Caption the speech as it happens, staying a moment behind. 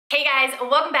Hey guys,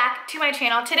 welcome back to my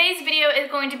channel. Today's video is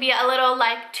going to be a little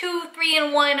like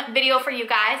 2-3-in-1 video for you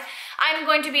guys. I'm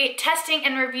going to be testing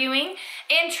and reviewing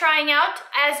and trying out,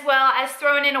 as well as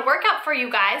throwing in a workout for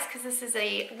you guys, because this is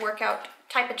a workout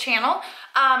type of channel,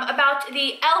 about the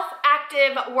e.l.f.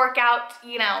 Active workout,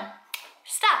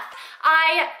 stuff.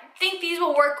 I think these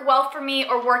will work well for me,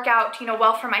 or work out,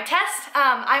 well for my test.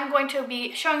 I'm going to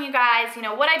be showing you guys,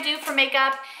 what I do for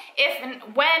makeup, if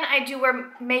and when I do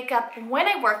wear makeup when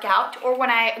I work out or when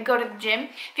I go to the gym.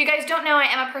 If you guys don't know, I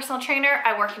am a personal trainer.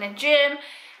 I work in a gym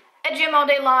all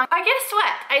day long. I get a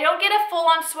sweat. I don't get a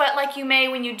full-on sweat like you may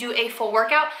when you do a full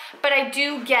workout, but I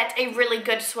do get a really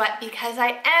good sweat because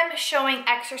I am showing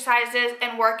exercises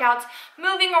and workouts,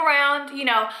 moving around,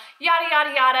 yada,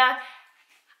 yada, yada.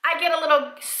 I get a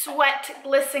little sweat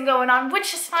glisten going on,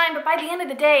 which is fine, but by the end of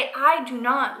the day, I do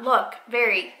not look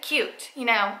very cute.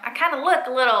 I kind of look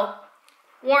a little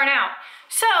worn out.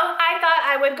 So I thought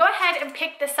I would go ahead and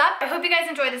pick this up. I hope you guys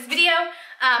enjoyed this video.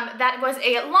 That was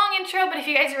a long intro, but if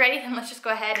you guys are ready, then let's just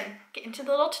go ahead and get into the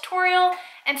little tutorial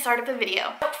and start up the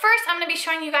video. But first, I'm gonna be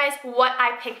showing you guys what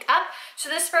I picked up. So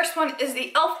this first one is the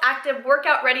e.l.f. Active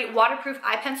Workout Ready Waterproof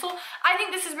Eye Pencil. I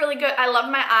think this is really good. I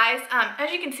love my eyes.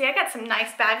 As you can see, I got some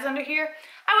nice bags under here.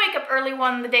 I wake up early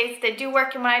one of the days that do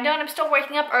work, and when I don't, I'm still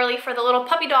waking up early for the little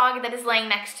puppy dog that is laying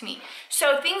next to me.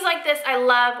 So things like this, I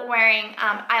love wearing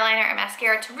eyeliner and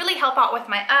mascara to really help out with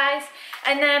my eyes.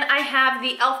 And then I have the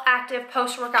e.l.f. Active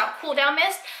Post-Workout Cool Down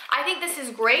Mist. I think this is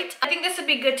great. I think this would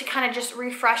be good to kind of just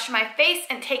refresh my face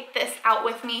and take this out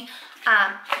with me.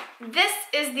 This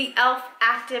is the e.l.f.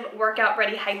 Active Workout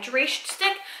Ready Hydration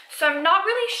Stick. So I'm not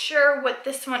really sure what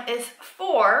this one is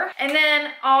for. And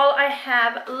then all I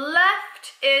have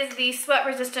left is the Sweat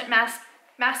Resistant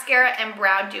Mascara and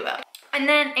Brow Duo. And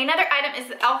then another item is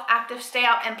the e.l.f. Active Stay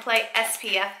Out and Play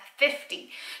SPF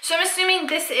 50. So I'm assuming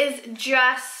this is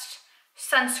just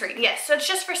sunscreen. Yes, so it's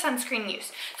just for sunscreen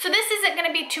use. So this isn't going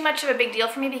to be too much of a big deal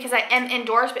for me because I am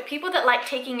indoors, but people that like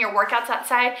taking your workouts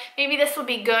outside, maybe this will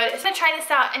be good. I'm going to try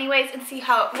this out anyways and see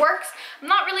how it works. I'm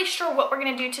not really sure what we're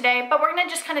going to do today, but we're going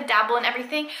to just kind of dabble in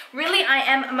everything. Really, I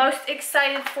am most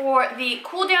excited for the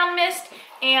Cool Down Mist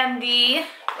and the,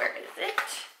 where is it?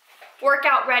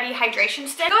 Workout Ready Hydration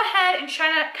Stick. Go ahead and try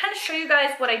to kind of show you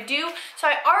guys what I do. So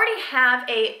I already have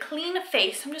a clean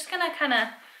face. I'm just going to kind of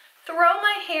throw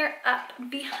my hair up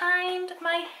behind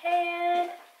my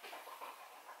head.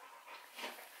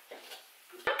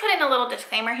 I'll put in a little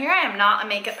disclaimer here. I am not a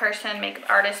makeup person, makeup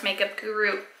artist, makeup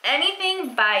guru,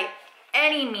 anything by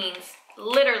any means,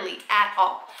 literally at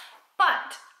all.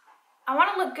 But I want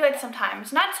to look good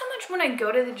sometimes. Not so much when I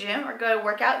go to the gym or go to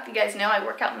work out. If you guys know, I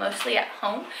work out mostly at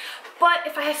home. But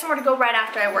if I have somewhere to go right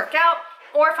after I work out,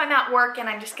 or if I'm at work and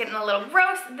I'm just getting a little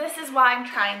gross, this is why I'm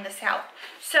trying this out.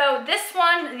 So this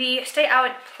one, the Stay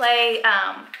Out Play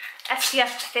SPF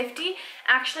 50,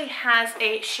 actually has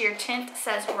a sheer tint. It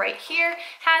says right here,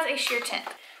 has a sheer tint.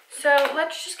 So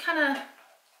let's just kind of,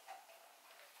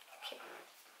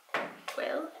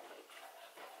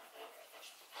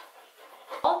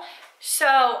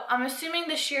 so I'm assuming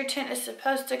the sheer tint is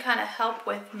supposed to kind of help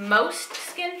with most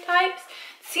skin types.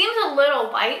 Seems a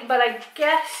little white, but I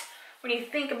guess when you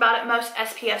think about it, most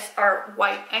SPFs are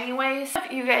white anyways.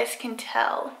 If you guys can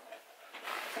tell.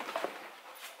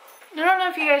 I don't know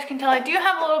if you guys can tell. I do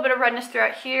have a little bit of redness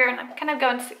throughout here, and I'm kind of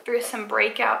going through some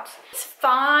breakouts. It's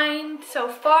fine so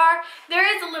far. There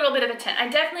is a little bit of a tint. I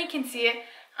definitely can see it.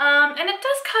 And it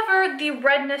does cover the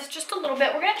redness just a little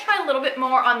bit. We're going to try a little bit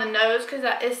more on the nose because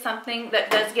that is something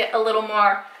that does get a little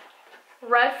more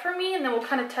red for me. And then we'll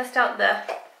kind of test out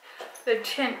the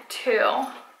tint too.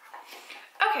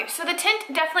 Okay, so the tint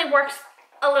definitely works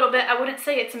a little bit. I wouldn't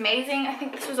say it's amazing. I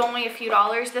think this was only a few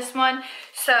dollars, this one.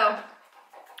 So,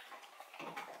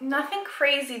 nothing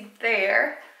crazy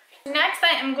there. Next,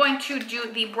 I am going to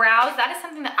do the brows. That is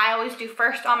something that I always do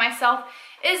first on myself,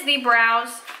 is the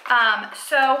brows.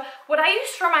 So what I use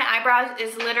for my eyebrows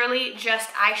is literally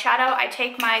just eyeshadow. I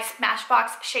take my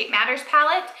Smashbox Shape Matters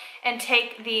palette and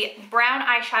take the brown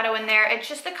eyeshadow in there. It's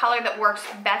just the color that works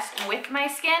best with my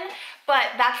skin, but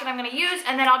that's what I'm gonna use.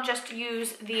 And then I'll just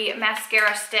use the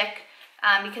mascara stick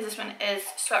because this one is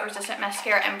Sweat Resistant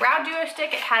Mascara and Brow Duo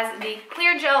Stick. It has the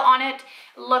clear gel on it.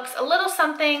 Looks a little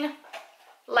something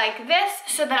like this,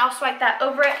 so then I'll swipe that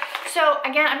over it. So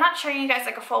again, I'm not showing you guys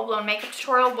like a full-blown makeup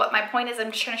tutorial. What my point is,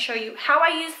 I'm just trying to show you how I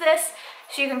use this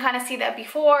so you can kind of see that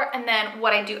before and then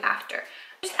what I do after.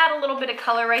 Just add a little bit of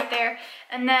color right there.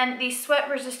 And then the Sweat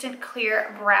Resistant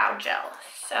Clear Brow Gel.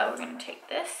 So we're gonna take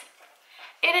this.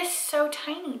 It is so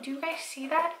tiny. Do you guys see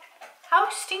that? How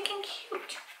stinking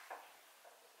cute.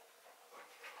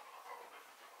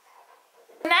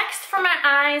 Next, for my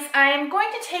eyes, I am going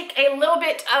to take a little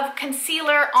bit of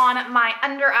concealer on my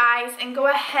under eyes and go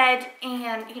ahead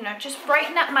and, you know, just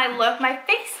brighten up my look. My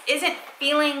face isn't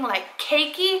feeling like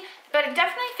cakey, but it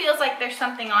definitely feels like there's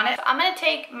something on it. So I'm going to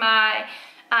take my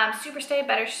Super Stay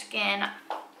Better Skin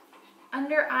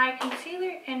under eye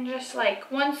concealer and just like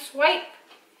one swipe,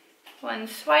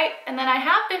 and then I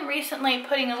have been recently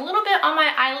putting a little bit on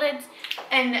my eyelids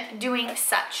and doing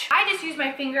such. I just use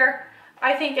my finger.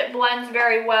 I think it blends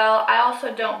very well. I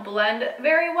also don't blend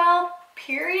very well,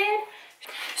 period.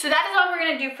 So that is all we're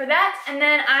gonna do for that. And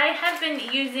then I have been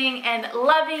using and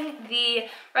loving the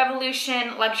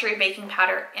Revolution Luxury Baking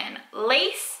Powder in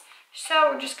Lace. So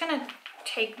we're just gonna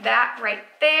take that right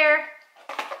there.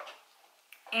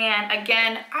 And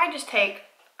again, I just take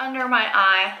under my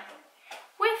eye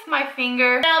with my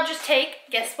finger. And I'll just take,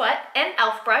 guess what, an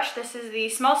e.l.f. brush. This is the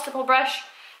small stipple brush.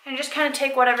 And just kind of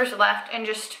take whatever's left and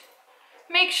just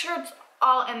make sure it's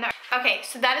all in there. Okay,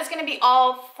 so that is gonna be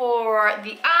all for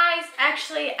the eyes.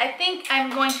 Actually, I think I'm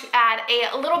going to add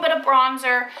a little bit of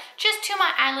bronzer just to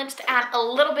my eyelids to add a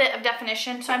little bit of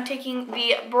definition. So I'm taking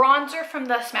the bronzer from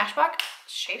the Smashbox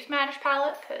Shape Smash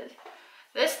palette because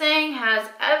this thing has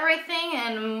everything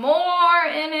and more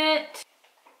in it.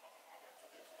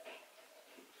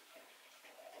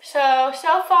 So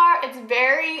far it's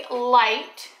very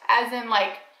light, as in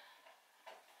like,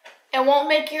 it won't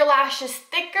make your lashes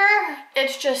thicker.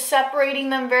 It's just separating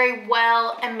them very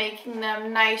well and making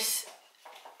them nice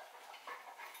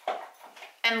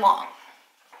and long.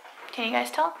 Can you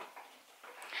guys tell?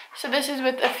 So this is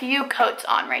with a few coats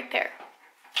on right there.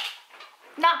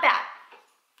 Not bad.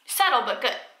 Subtle, but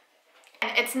good.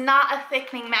 And it's not a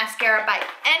thickening mascara by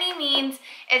any means.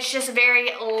 It's just very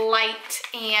light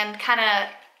and kind of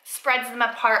spreads them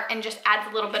apart and just adds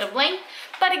a little bit of length.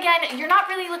 But again, you're not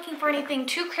really looking for anything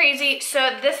too crazy,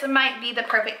 so this might be the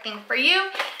perfect thing for you.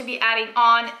 To be adding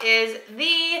on is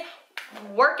the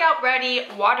Workout Ready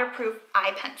Waterproof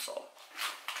Eye Pencil.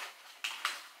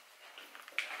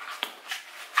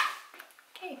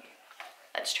 Okay,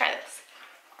 let's try this.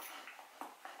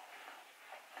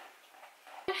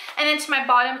 And then to my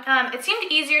bottom, it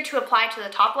seemed easier to apply to the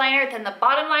top liner than the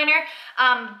bottom liner,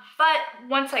 but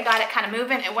once I got it kind of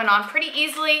moving, it went on pretty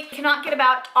easily. We cannot get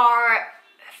about our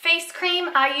face cream.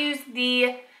 I use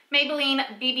the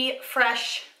Maybelline BB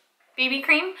Fresh BB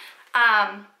cream.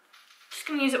 Just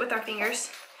gonna use it with our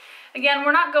fingers. Again,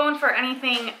 we're not going for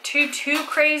anything too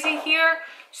crazy here,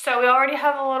 so we already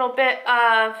have a little bit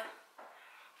of,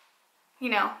 you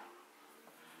know,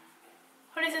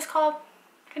 what is this called?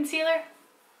 Concealer?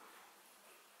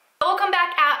 We'll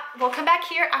come back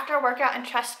here after our workout and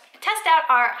test out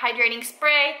our hydrating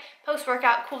spray,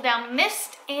 post-workout cool down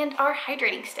mist, and our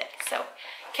hydrating stick. So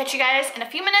catch you guys in a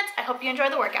few minutes. I hope you enjoy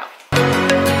the workout.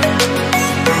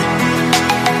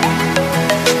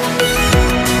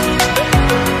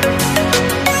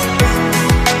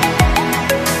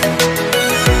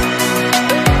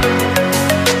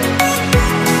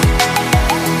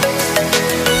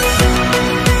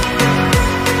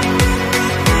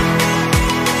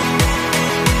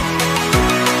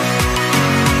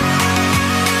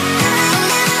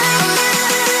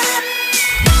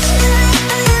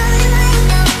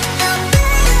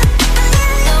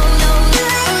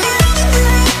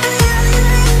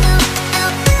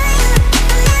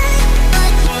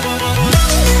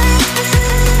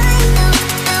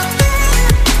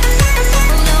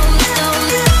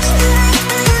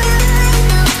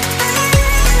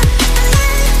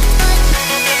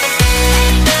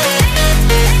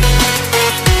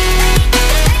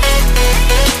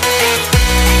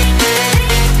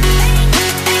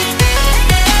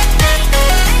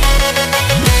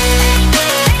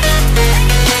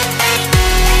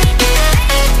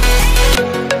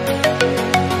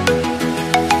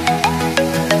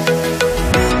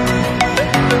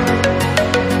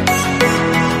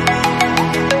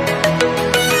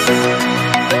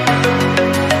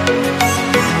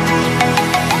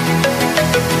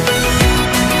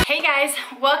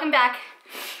 Welcome back.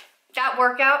 That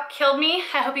workout killed me.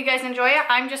 I hope you guys enjoy it.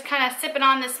 I'm just kind of sipping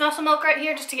on this muscle milk right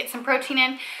here just to get some protein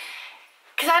in,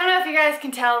 because I don't know if you guys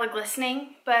can tell the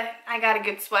glistening, but I got a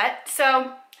good sweat.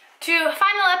 So to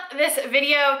final up this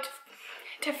video,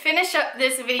 to finish up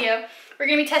this video, we're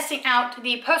going to be testing out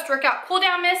the post-workout cool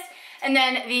down mist and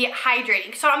then the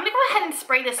hydrating. So I'm going to go ahead and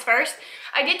spray this first.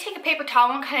 I did take a paper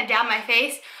towel and kind of down my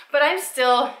face, but I'm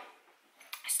still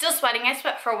sweating. I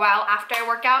sweat for a while after I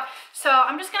work out. So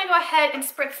I'm just gonna go ahead and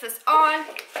spritz this on.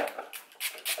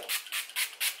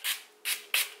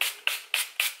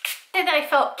 That I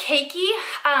felt cakey.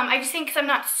 I just think because I'm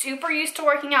not super used to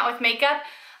working out with makeup,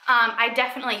 I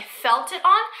definitely felt it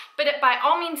on, but it by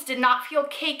all means did not feel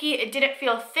cakey. It didn't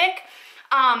feel thick.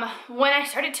 When I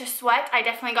started to sweat, I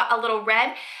definitely got a little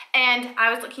red, and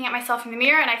I was looking at myself in the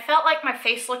mirror and I felt like my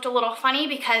face looked a little funny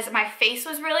because my face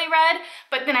was really red,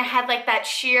 but then I had like that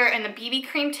sheer and the BB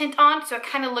cream tint on, so it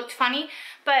kind of looked funny.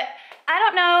 But I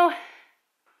don't know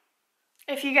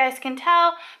if you guys can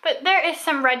tell, but there is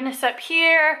some redness up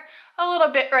here, a little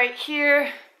bit right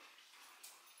here,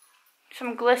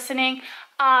 some glistening.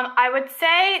 I would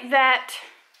say that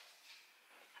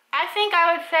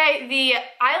the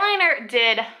eyeliner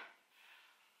did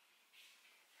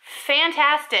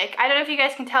fantastic. I don't know if you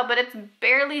guys can tell, but it's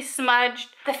barely smudged.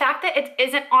 The fact that it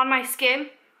isn't on my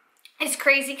skin is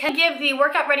crazy. I give the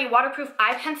Workout Ready Waterproof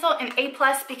Eye Pencil an A+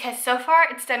 because so far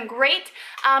it's done great.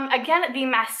 Again, the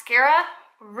mascara,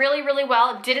 really, really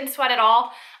well. It didn't sweat at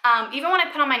all. Even when I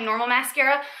put on my normal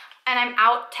mascara, and I'm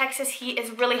out, Texas heat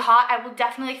is really hot, I will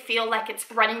definitely feel like it's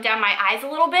running down my eyes a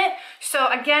little bit. So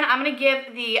again, I'm gonna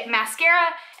give the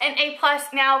mascara an A+.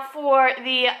 Now for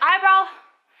the eyebrow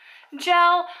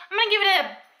gel, I'm gonna give it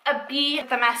a B.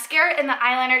 The mascara and the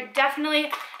eyeliner,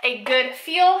 definitely a good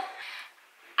feel.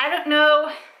 I don't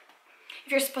know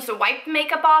if you're supposed to wipe the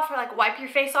makeup off or like wipe your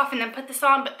face off and then put this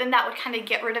on, but then that would kind of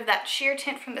get rid of that sheer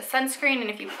tint from the sunscreen and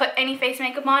if you put any face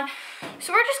makeup on.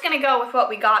 So we're just gonna go with what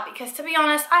we got because, to be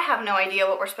honest, I have no idea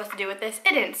what we're supposed to do with this.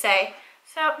 It didn't say.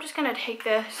 So I'm just gonna take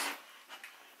this.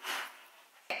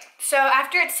 So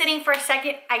after it's sitting for a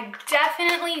second, I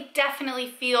definitely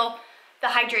feel the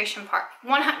hydration part,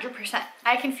 100%.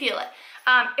 I can feel it.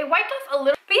 It wiped off a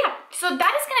little, but yeah, so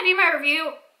that is gonna be my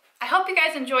review. I hope you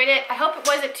guys enjoyed it. I hope it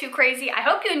wasn't too crazy. I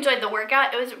hope you enjoyed the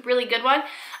workout. It was a really good one.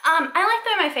 I like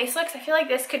the way my face looks. I feel like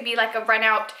this could be like a run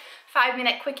out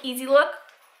 5-minute quick easy look.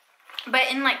 But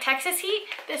in like Texas heat,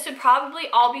 this would probably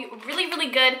all be really,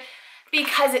 really good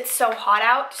because it's so hot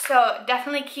out. So it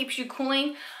definitely keeps you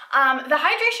cooling. The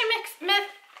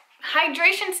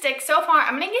hydration stick so far,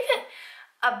 I'm gonna give it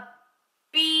a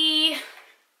B,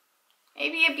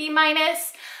 maybe a B-.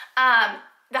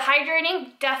 The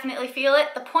hydrating, definitely feel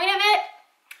it. The point of it,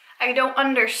 I don't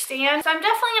understand. So I'm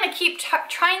definitely gonna keep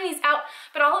trying these out,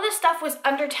 but all of this stuff was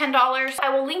under $10. I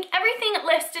will link everything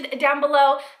listed down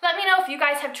below. Let me know if you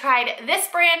guys have tried this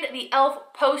brand, the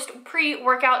e.l.f. Post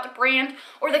Pre-Workout brand,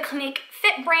 or the Clinique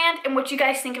Fit brand, and what you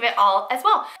guys think of it all as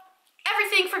well.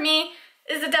 Everything for me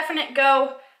is a definite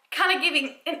go, kind of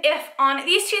giving an if on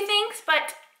these two things,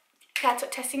 but that's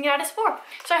what testing it out is for.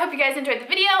 So I hope you guys enjoyed the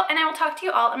video, and I will talk to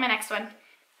you all in my next one.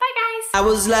 Bye, guys. I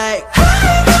was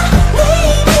like